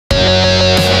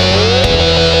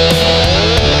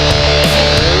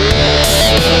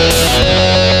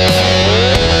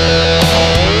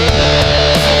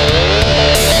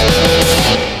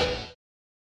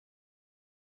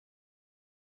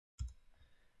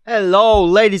Hello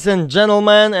ladies and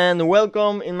gentlemen, and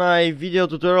welcome in my video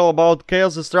tutorial about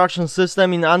chaos destruction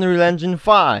system in Unreal Engine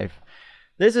 5.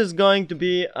 This is going to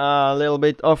be a little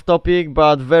bit off topic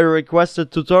but very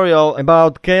requested tutorial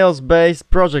about chaos based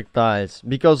projectiles,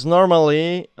 because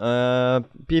normally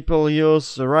people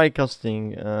use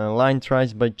raycasting, line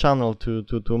trace by channel to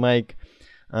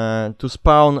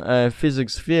spawn a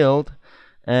physics field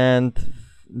and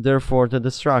therefore the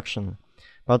destruction.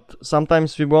 But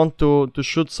sometimes we want to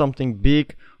shoot something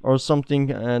big or something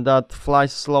that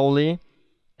flies slowly,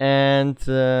 and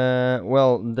then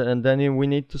we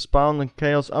need to spawn a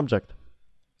chaos object.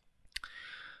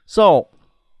 So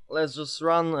let's just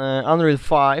run Unreal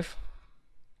 5.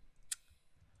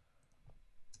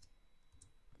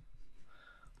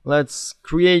 Let's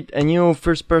create a new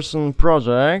first-person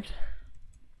project.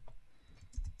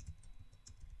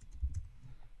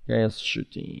 Chaos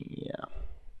shooting, yeah.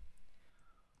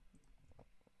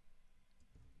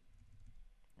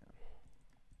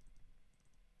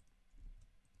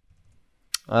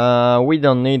 We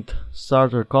don't need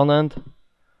starter content,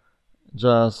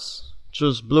 just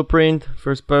choose blueprint,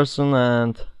 first person,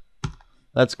 and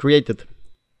let's create it.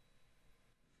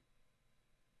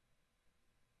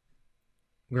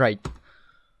 Great.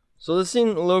 So the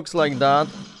scene looks like that.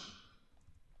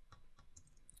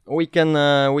 We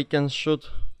can shoot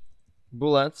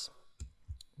bullets,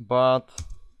 but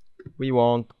we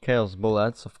want chaos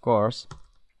bullets, of course.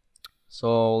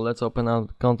 So let's open up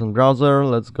the content browser.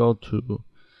 Let's go to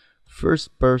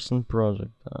first person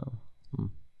project.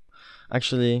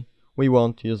 Actually, we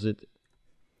won't use it.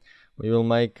 We will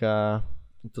make a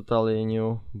totally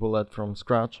new bullet from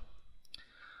scratch.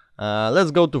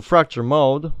 Let's go to fracture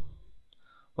mode.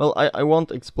 Well, I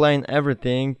won't explain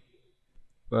everything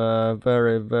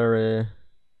very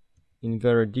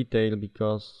detail,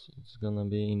 because it's gonna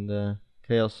be in the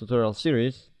chaos tutorial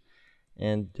series,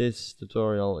 and this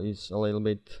tutorial is a little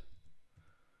bit,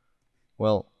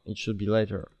 well, it should be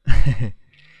later.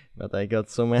 But I got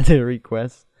so many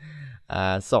requests.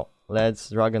 So let's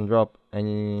drag and drop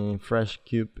any fresh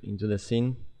cube into the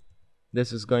scene.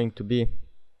 This is going to be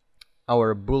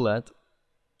our bullet,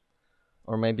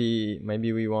 or maybe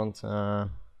we want a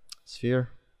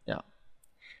sphere. Yeah.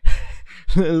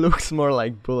 It looks more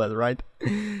like bullet, right?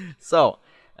 So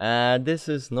this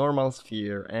is normal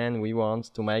sphere, and we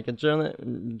want to make a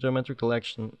geometry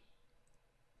collection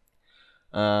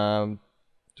to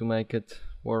make it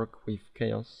work with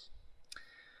chaos.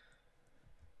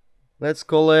 Let's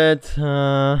call it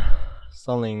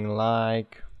something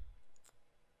like,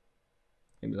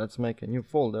 maybe let's make a new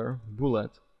folder,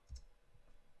 bullet,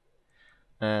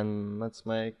 and let's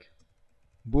make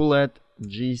bullet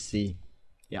GC.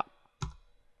 Yeah.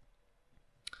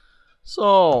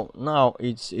 So now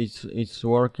it's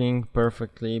working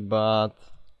perfectly, but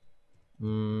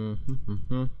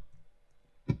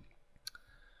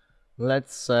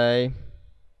let's say,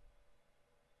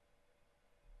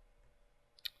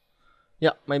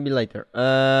 yeah, maybe later.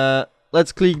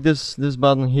 Let's click this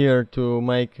button here to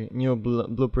make a new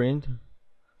blueprint.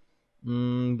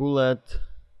 Bullet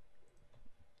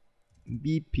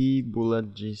BP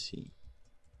bullet GC.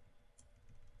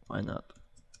 Why not?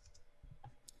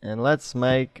 And let's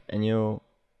make a new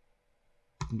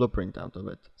blueprint out of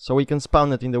it, so we can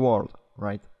spawn it in the world,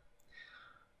 right?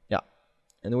 Yeah.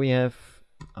 And we have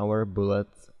our bullet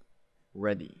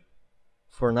ready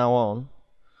for now on.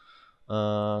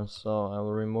 So I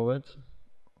will remove it.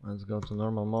 Let's go to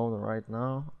normal mode right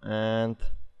now, and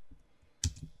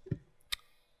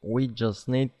we just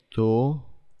need to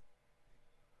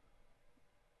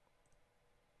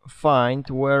find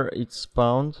where it's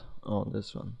spawned. Oh,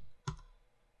 this one.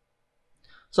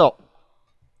 So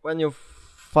when you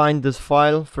find this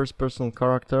file, first person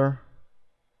character,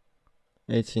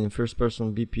 it's in first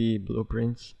person BP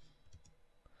blueprints.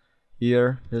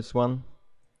 Here, this one.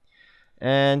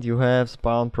 And you have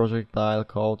spawn projectile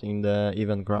code in the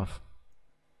event graph,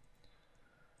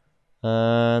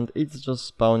 and it's just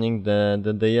spawning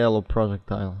the yellow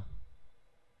projectile.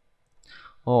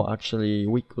 Oh, actually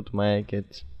we could make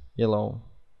it yellow.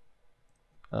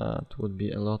 It would be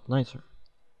a lot nicer.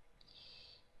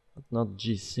 But not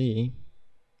GC,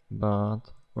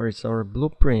 but where is our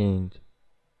blueprint?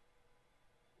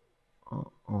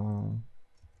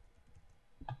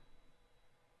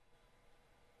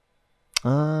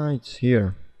 It's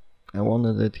here. I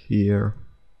wanted it here.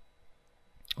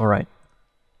 Alright.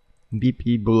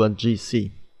 BP bullet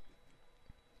GC.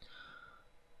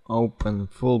 Open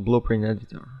full blueprint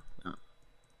editor.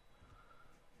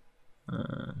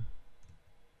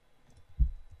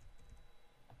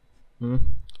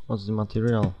 What's the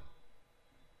material?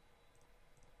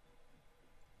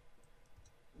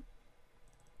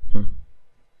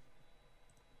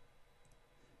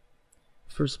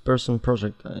 First person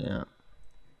project, yeah.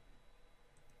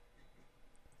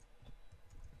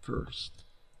 First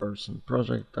person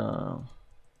projectile.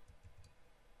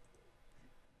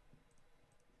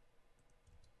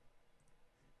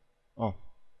 Oh,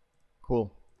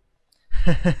 cool.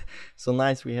 So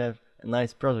nice, we have a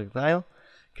nice projectile,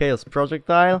 chaos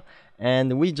projectile,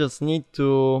 and we just need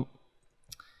to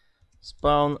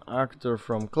spawn actor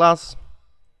from class,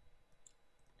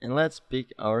 and let's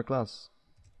pick our class.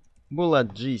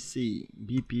 Bullet GC,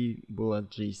 BP Bullet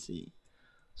GC.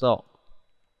 So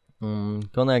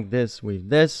connect this with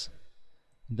this,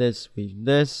 this with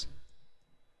this,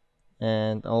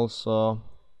 and also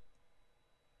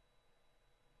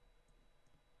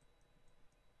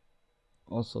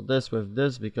this with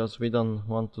this, because we don't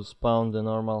want to spawn the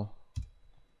normal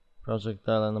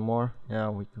projectile anymore. Yeah,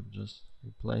 we could just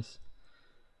replace.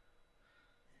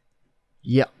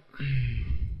 Yeah.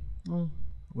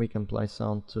 We can play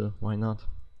sound too, why not?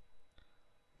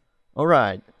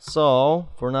 Alright, so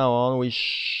for now on we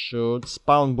should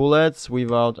spawn bullets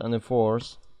without any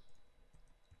force.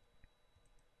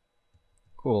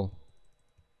 Cool.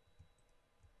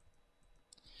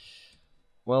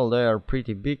 Well, they are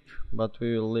pretty big, but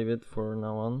we will leave it for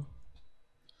now on.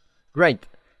 Great.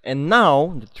 And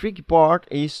now the tricky part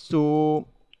is to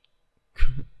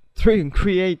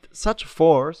create such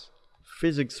force,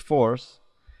 physics force,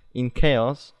 in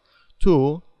chaos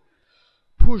to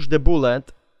push the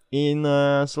bullet in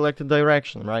a selected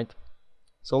direction, right?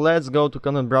 So let's go to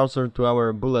content browser to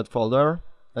our bullet folder.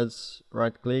 Let's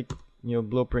right click, new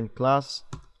blueprint class,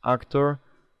 actor.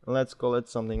 Let's call it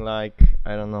something like,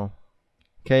 I don't know,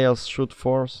 chaos shoot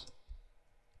force.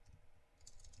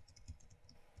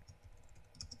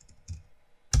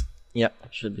 Yeah,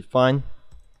 should be fine.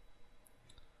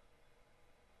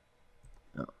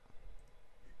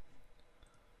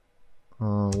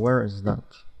 Where is that?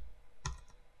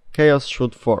 Chaos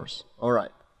shoot force.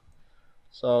 Alright.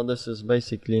 So this is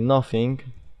basically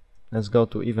nothing. Let's go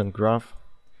to event graph.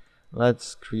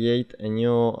 Let's create a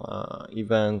new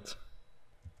event.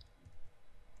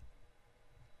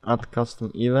 Add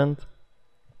custom event.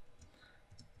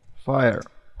 Fire.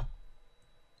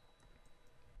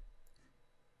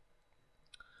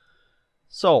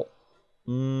 So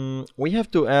we have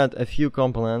to add a few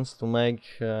components to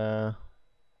make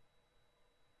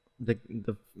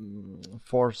the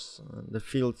force, the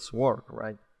fields work,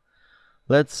 right?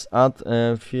 Let's add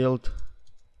a field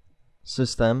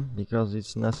system because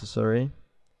it's necessary.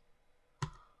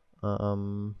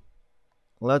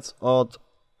 Let's add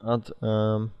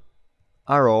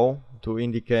arrow to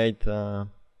indicate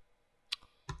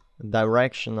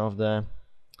direction of the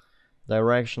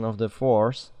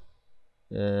force,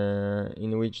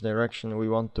 in which direction we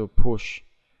want to push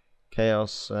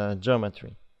chaos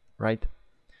geometry, right?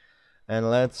 And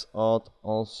let's add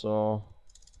also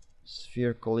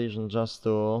sphere collision just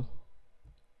to,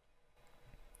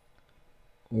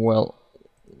 well,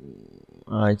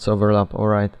 it's overlap,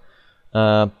 alright,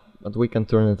 but we can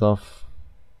turn it off.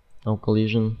 No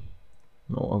collision,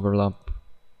 no overlap.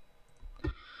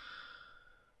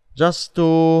 Just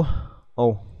to,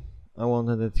 oh, I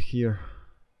wanted it here.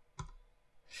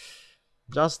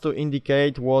 Just to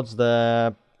indicate what's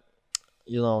the,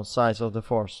 size of the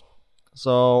force.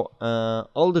 So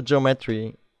all the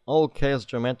geometry, all chaos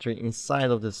geometry inside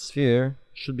of the sphere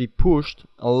should be pushed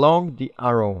along the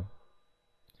arrow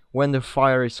when the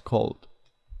fire is called,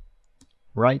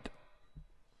 right?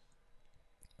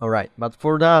 Alright, but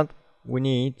for that we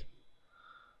need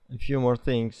a few more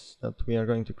things that we are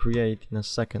going to create in a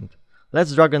second.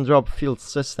 Let's drag and drop field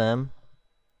system,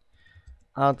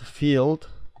 add field,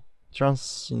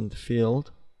 transient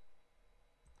field,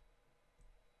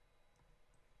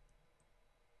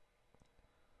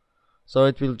 so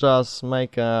it will just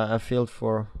make a field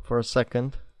for a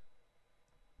second,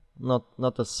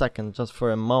 not a second, just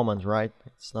for a moment, right?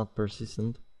 It's not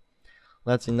persistent.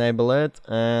 Let's enable it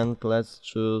and let's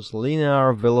choose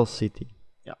linear velocity.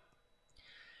 Yeah.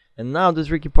 And now the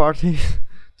tricky part is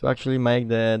to actually make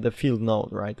the field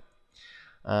node, right?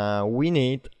 We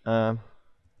need a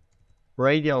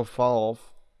radial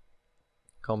fall-off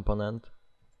component,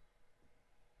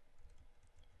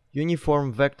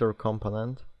 uniform vector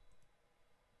component,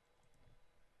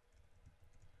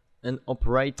 an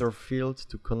operator field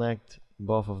to connect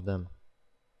both of them.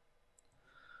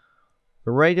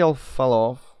 The radial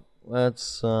fall-off,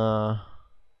 let's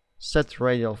set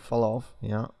radial fall-off,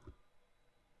 yeah.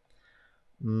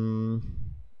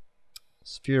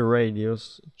 Sphere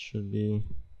radius, it should be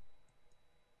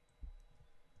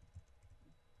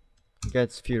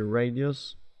get sphere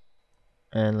radius,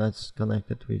 and let's connect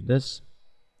it with this.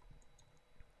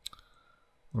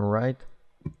 Alright,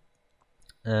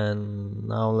 And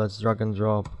now let's drag and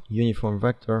drop uniform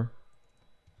vector,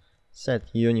 set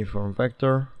uniform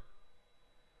vector.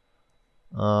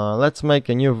 Let's make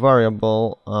a new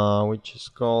variable which is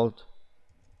called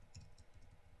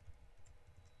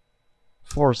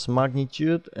force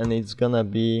magnitude, and it's gonna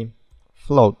be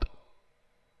float.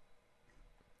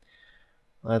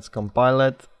 Let's compile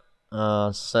it,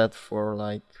 set for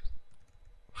like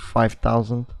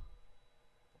 5,000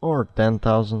 or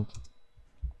 10,000,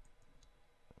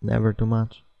 never too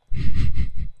much.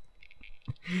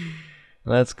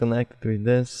 Let's connect it with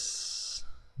this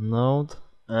node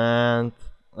and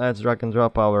let's drag and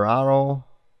drop our arrow,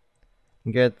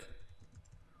 get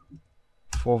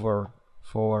forward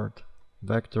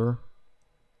vector,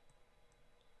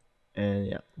 and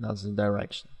yeah, that's the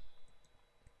direction.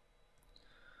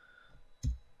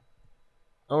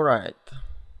 All right.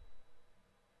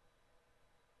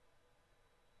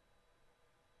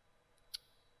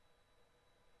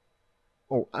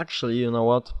 Oh, actually, you know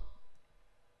what?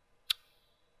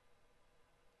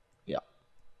 Yeah.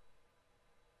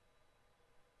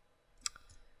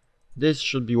 This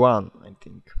should be 1, I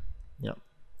think. Yeah.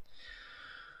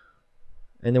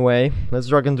 Anyway, let's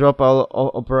drag and drop our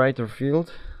operator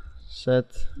field.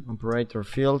 Set operator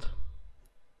field.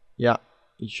 Yeah,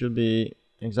 it should be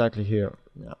exactly here.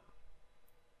 Yeah.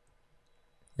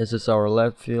 This is our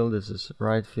left field, this is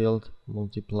right field,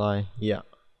 multiply, yeah.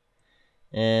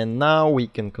 And now we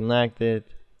can connect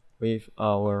it with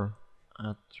our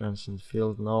transient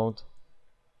field node.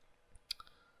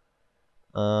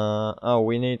 Oh,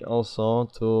 we need also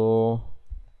to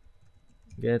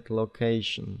get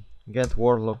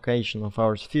world location of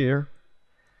our sphere.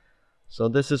 So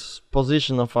this is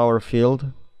position of our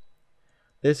field,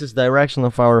 this is direction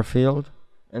of our field,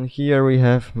 and here we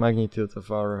have magnitude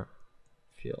of our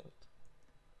field.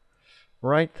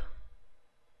 Right?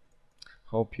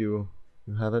 Hope you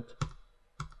have it.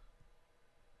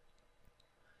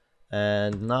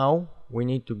 And now we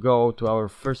need to go to our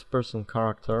first person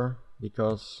character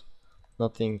because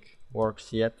nothing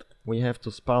works yet. We have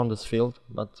to spawn this field,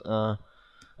 but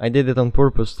I did it on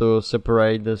purpose to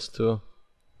separate these two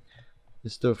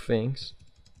things,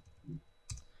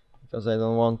 because I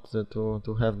don't want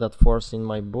to have that force in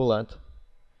my bullet.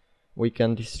 We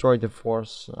can destroy the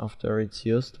force after it's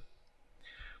used.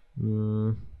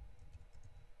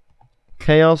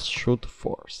 Chaos shoot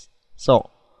force. So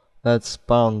let's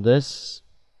spawn this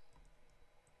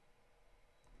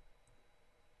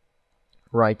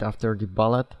right after the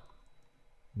bullet.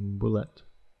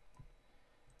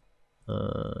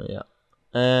 Yeah,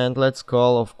 and let's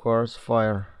call, of course,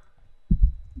 fire.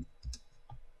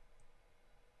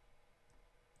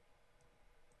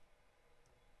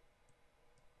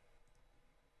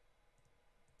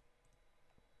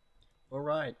 All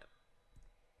right,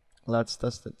 let's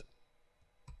test it.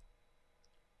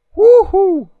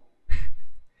 Woohoo!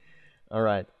 All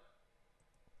right.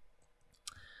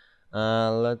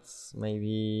 Let's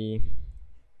maybe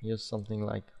use something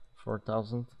like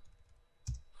 4,000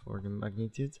 for the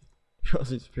magnitude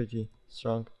because it's pretty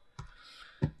strong.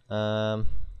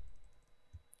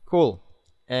 Cool.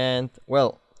 And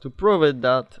well, to prove it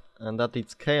that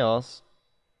it's chaos,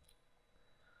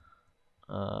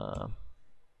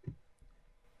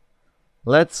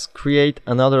 let's create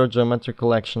another geometric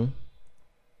collection.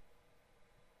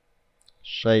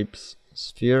 Shapes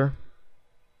sphere,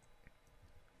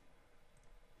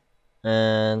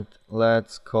 and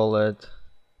let's call it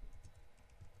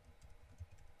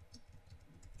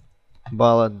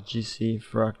bullet GC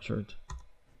fractured.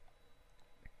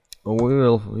 We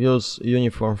will use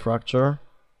uniform fracture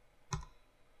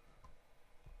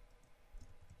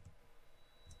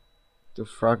to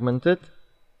fragment it.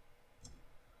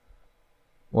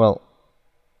 Well,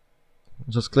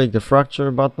 just click the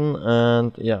fracture button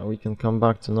and yeah, we can come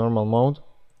back to normal mode.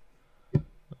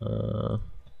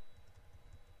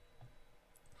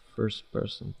 First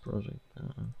person project.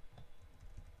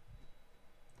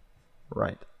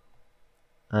 Right.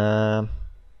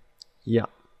 Yeah.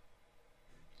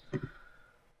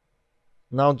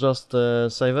 Now just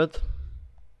save it.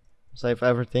 Save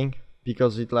everything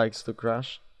because it likes to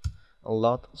crash a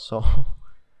lot. So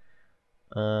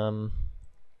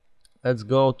let's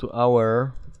go to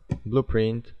our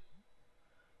blueprint,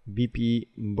 BP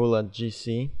bullet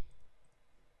GC.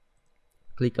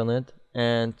 Click on it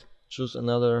and choose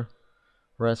another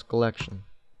res collection,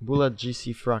 bullet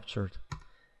GC fractured.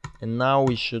 And now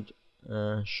we should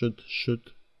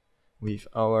shoot with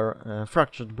our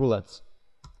fractured bullets.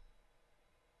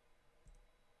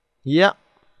 Yeah.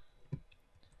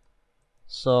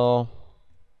 So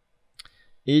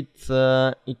it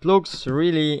looks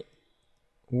really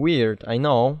weird, I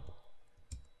know,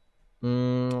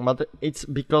 But it's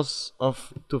because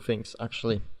of two things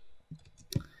actually.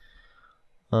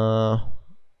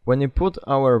 When you put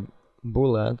our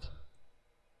bullet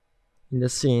in the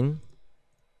scene,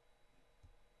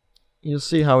 you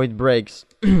see how it breaks.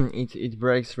 it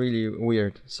breaks really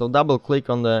weird. So double click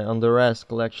on the rest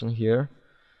collection here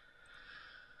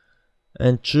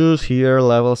and choose here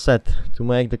level set to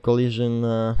make the collision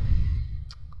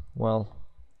well,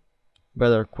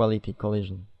 better quality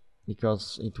collision,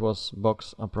 because it was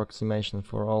box approximation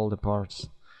for all the parts,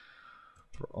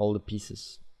 for all the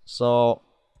pieces. So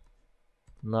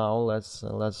now let's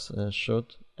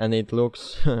shoot, and it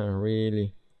looks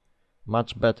really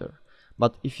much better.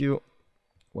 But if you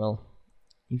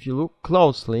look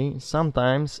closely,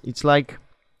 sometimes it's like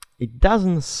it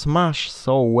doesn't smash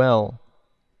so well.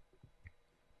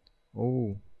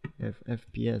 Oh,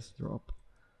 FPS drop.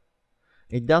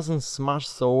 It doesn't smash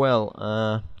so well.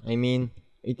 I mean,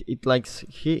 it like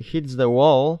hits the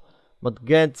wall, but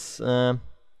gets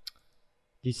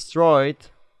destroyed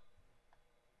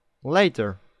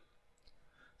later.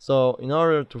 So in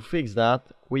order to fix that,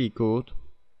 we could,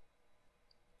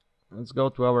 let's go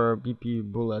to our BP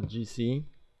bullet GC,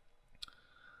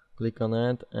 click on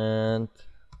it and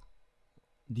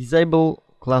disable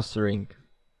clustering.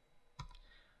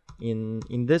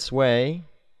 In this way,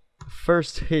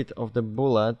 first hit of the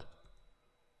bullet,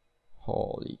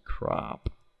 holy crap.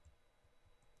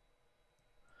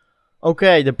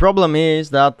 Okay, the problem is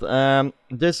that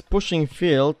this pushing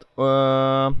field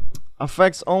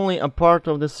affects only a part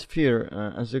of the sphere,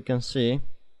 as you can see.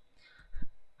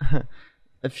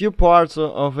 A few parts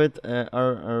of it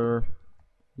are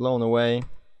blown away,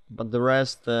 but the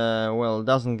rest well,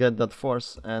 doesn't get that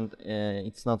force, and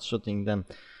it's not shooting them.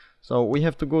 So we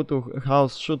have to go to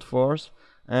house shoot force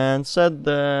and set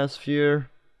the sphere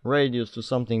radius to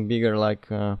something bigger, like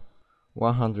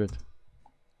 100.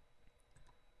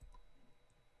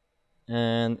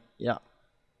 And yeah,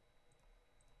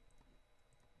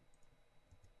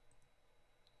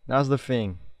 that's the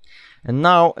thing. And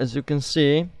now, as you can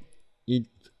see,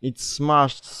 it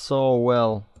smashed so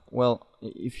well. Well,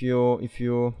 if you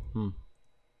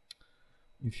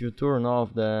turn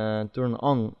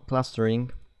on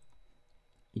clustering,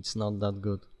 it's not that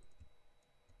good.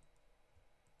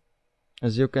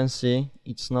 As you can see,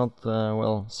 it's not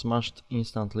well, smashed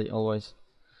instantly always.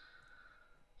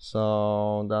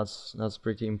 So that's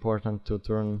pretty important to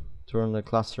turn the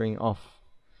clustering off,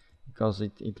 because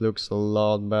it looks a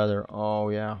lot better. Oh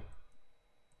yeah,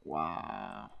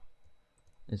 wow,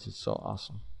 this is so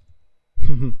awesome.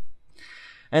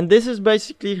 And this is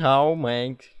basically how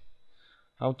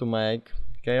to make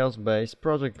chaos based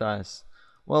projectiles.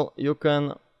 Well, you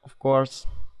can of course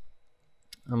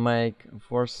make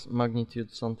force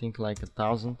magnitude something like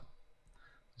 1000,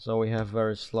 so we have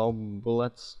very slow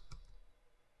bullets.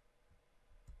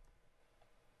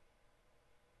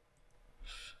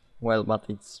 Well, but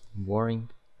it's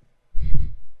boring.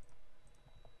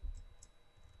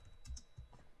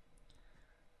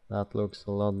 That looks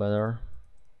a lot better.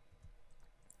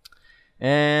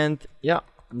 And yeah,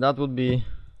 that would be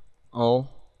all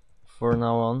for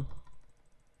now on.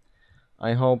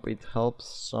 I hope it helps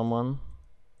someone.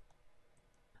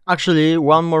 Actually,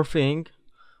 one more thing,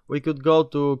 we could go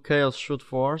to chaos shoot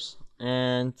force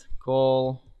and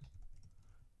call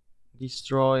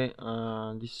destroy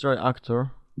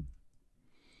actor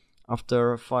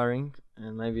after firing,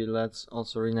 and maybe let's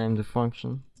also rename the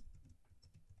function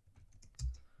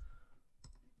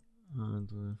and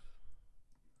with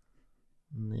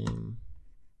name,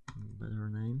 better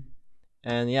name.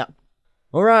 And yeah,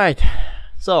 all right,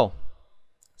 so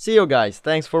see you guys,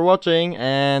 thanks for watching,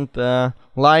 and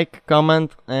like,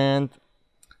 comment and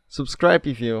subscribe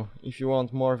if you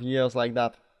want more videos like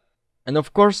that. And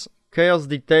of course, chaos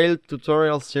detailed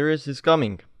tutorial series is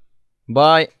coming.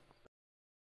 Bye.